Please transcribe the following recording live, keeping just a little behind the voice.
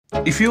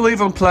If you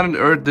live on planet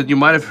Earth, then you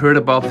might have heard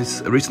about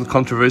this recent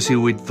controversy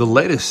with the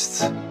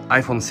latest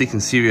iPhone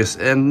 16 series.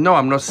 And no,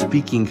 I'm not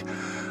speaking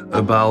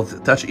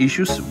about touch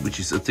issues,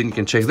 which is a thing you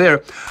can check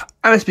there.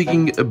 I'm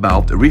speaking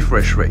about the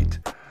refresh rate.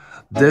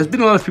 There's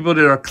been a lot of people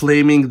that are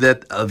claiming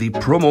that the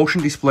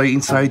ProMotion display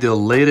inside the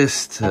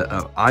latest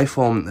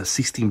iPhone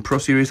 16 Pro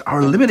series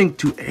are limiting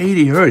to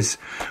 80 Hz,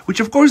 which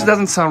of course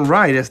doesn't sound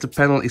right as the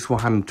panel is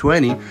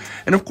 120.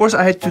 And of course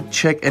I had to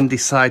check and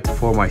decide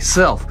for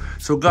myself.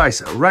 So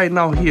guys, right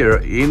now here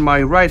in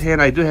my right hand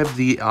I do have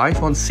the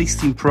iPhone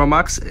 16 Pro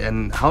Max,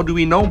 and how do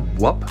we know?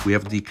 Well, we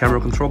have the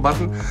camera control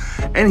button,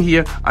 and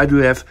here I do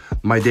have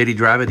my daily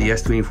driver, the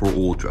S24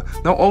 Ultra.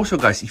 Now also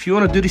guys, if you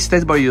want to do this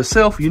test by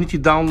yourself, you need to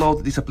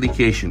download this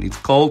application. It's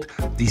called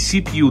the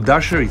CPU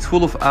Dasher. It's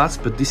full of ads,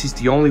 but this is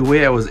the only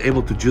way I was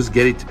able to just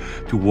get it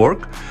to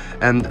work.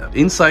 And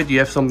inside you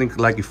have something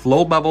like a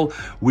flow bubble,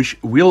 which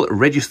will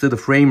register the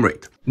frame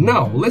rate.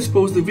 Now, let's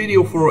pause the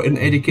video for an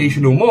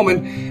educational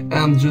moment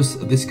and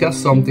just discuss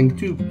something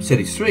to set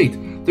it straight.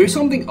 There is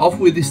something off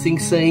with this thing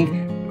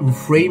saying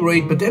frame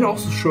rate, but then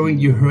also showing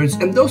you hertz,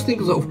 and those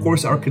things of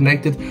course are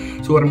connected.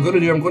 So what I'm gonna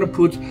do, I'm gonna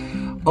put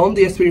on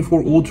the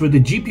S24 Ultra the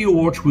GPU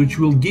watch, which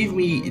will give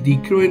me the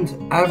current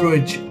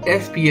average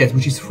FPS,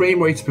 which is frame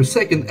rates per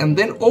second, and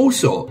then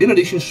also in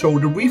addition show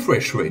the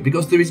refresh rate,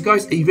 because there is,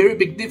 guys, a very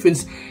big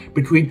difference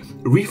between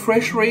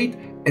refresh rate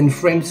and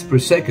frames per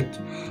second.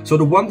 So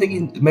the one thing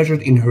is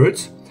measured in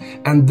hertz,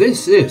 and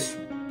this is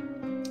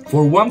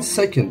for 1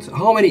 second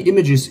how many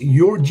images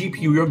your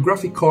GPU, your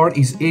graphic card,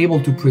 is able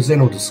to present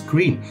on the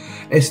screen.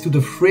 As to the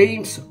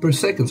frames per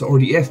second, or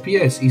the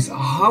FPS, is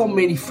how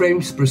many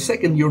frames per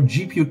second your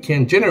GPU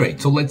can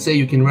generate. So let's say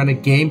you can run a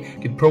game,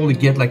 you can probably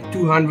get like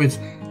 200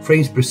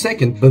 frames per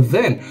second, but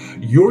then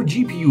your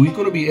GPU is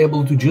going to be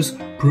able to just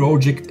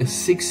project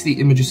 60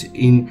 images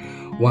in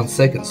 1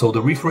 second. So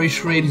the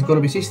refresh rate is going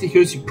to be 60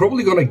 Hz. You're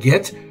probably going to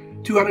get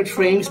 200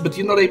 frames, but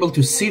you're not able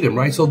to see them,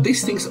 right? So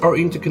these things are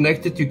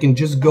interconnected. You can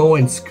just go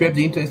and scrape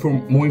the internet for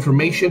more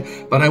information,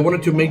 but I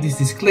wanted to make this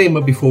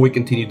disclaimer before we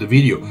continue the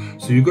video.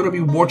 So you're going to be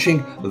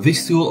watching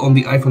this tool on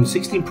the iPhone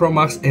 16 Pro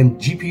Max and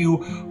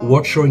GPU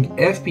watch showing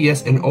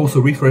FPS and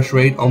also refresh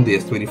rate on the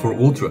S24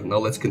 Ultra. Now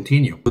let's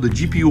continue. So the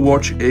GPU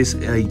watch is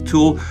a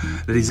tool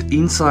that is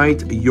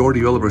inside your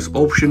developer's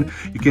option.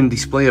 You can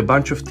display a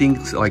bunch of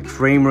things like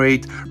frame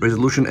rate,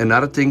 resolution, and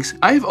other things.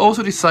 I've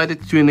also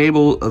decided to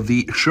enable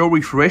the show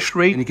refresh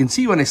rate, and you can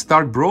see when I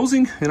start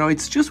browsing, you know,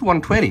 it's just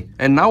 120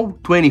 and now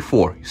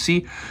 24. You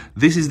see,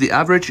 this is the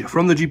average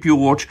from the GPU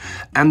watch,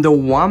 and the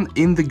one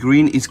in the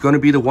green is going to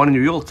be the one in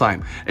real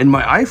time. And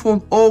my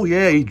iPhone, oh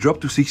yeah, it dropped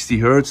to 60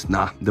 Hz.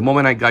 Nah, the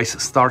moment I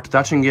guys start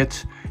touching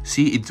it,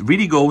 see, it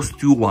really goes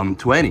to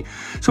 120.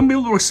 Some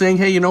people were saying,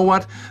 hey, you know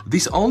what?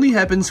 This only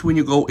happens when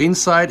you go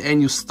inside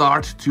and you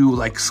start to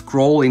like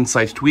scroll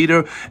inside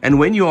Twitter. And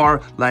when you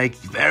are like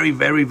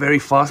very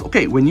fast,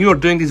 okay, when you are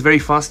doing this very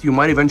fast, you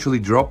might eventually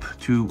drop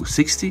to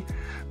 60,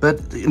 but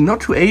not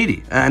to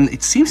 80. And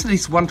it seems that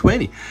it's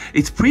 120.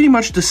 It's pretty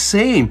much the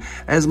same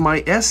as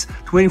my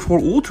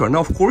S24 Ultra. Now,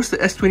 of course, the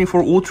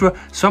S24 Ultra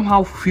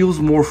somehow feels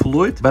more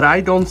fluid, but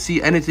I don't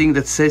see anything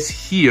that says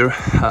here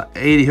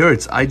 80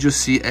 Hz. I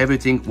just see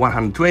everything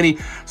 120.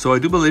 So I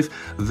do believe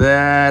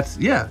that,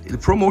 yeah, the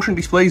ProMotion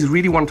display is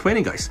really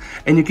 120, guys.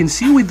 And you can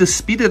see with the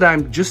speed that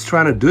I'm just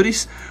trying to do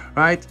this,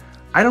 right?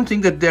 I don't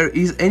think that there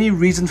is any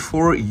reason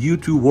for you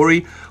to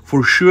worry.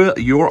 For sure,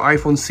 your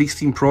iPhone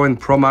 16 Pro and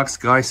Pro Max,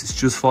 guys, is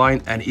just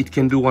fine, and it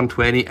can do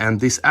 120, and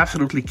this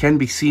absolutely can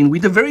be seen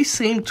with the very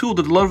same tool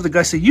that a lot of the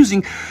guys are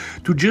using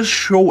to just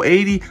show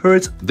 80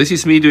 Hz. This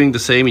is me doing the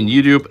same in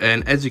YouTube,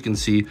 and as you can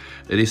see,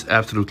 it is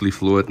absolutely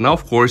fluid. Now,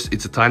 of course,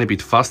 it's a tiny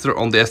bit faster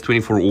on the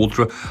S24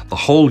 Ultra. The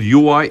whole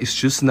UI is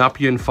just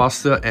snappier and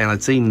faster, and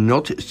I'd say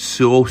not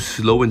so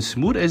slow and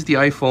smooth as the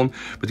iPhone.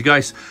 But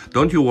guys,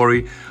 don't you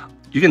worry.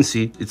 You can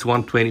see it's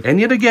 120. And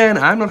yet again,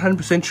 I'm not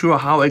 100% sure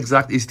how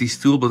exact is this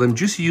tool, but I'm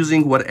just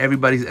using what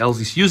everybody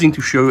else is using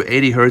to show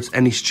 80 Hz,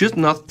 and it's just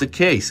not the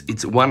case.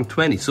 It's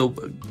 120. So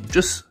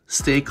just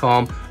stay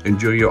calm,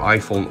 enjoy your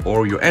iPhone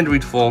or your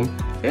Android phone,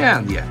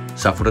 and yeah,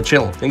 sub for the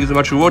channel. Thank you so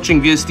much for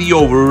watching. This is the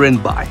over,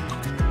 and bye.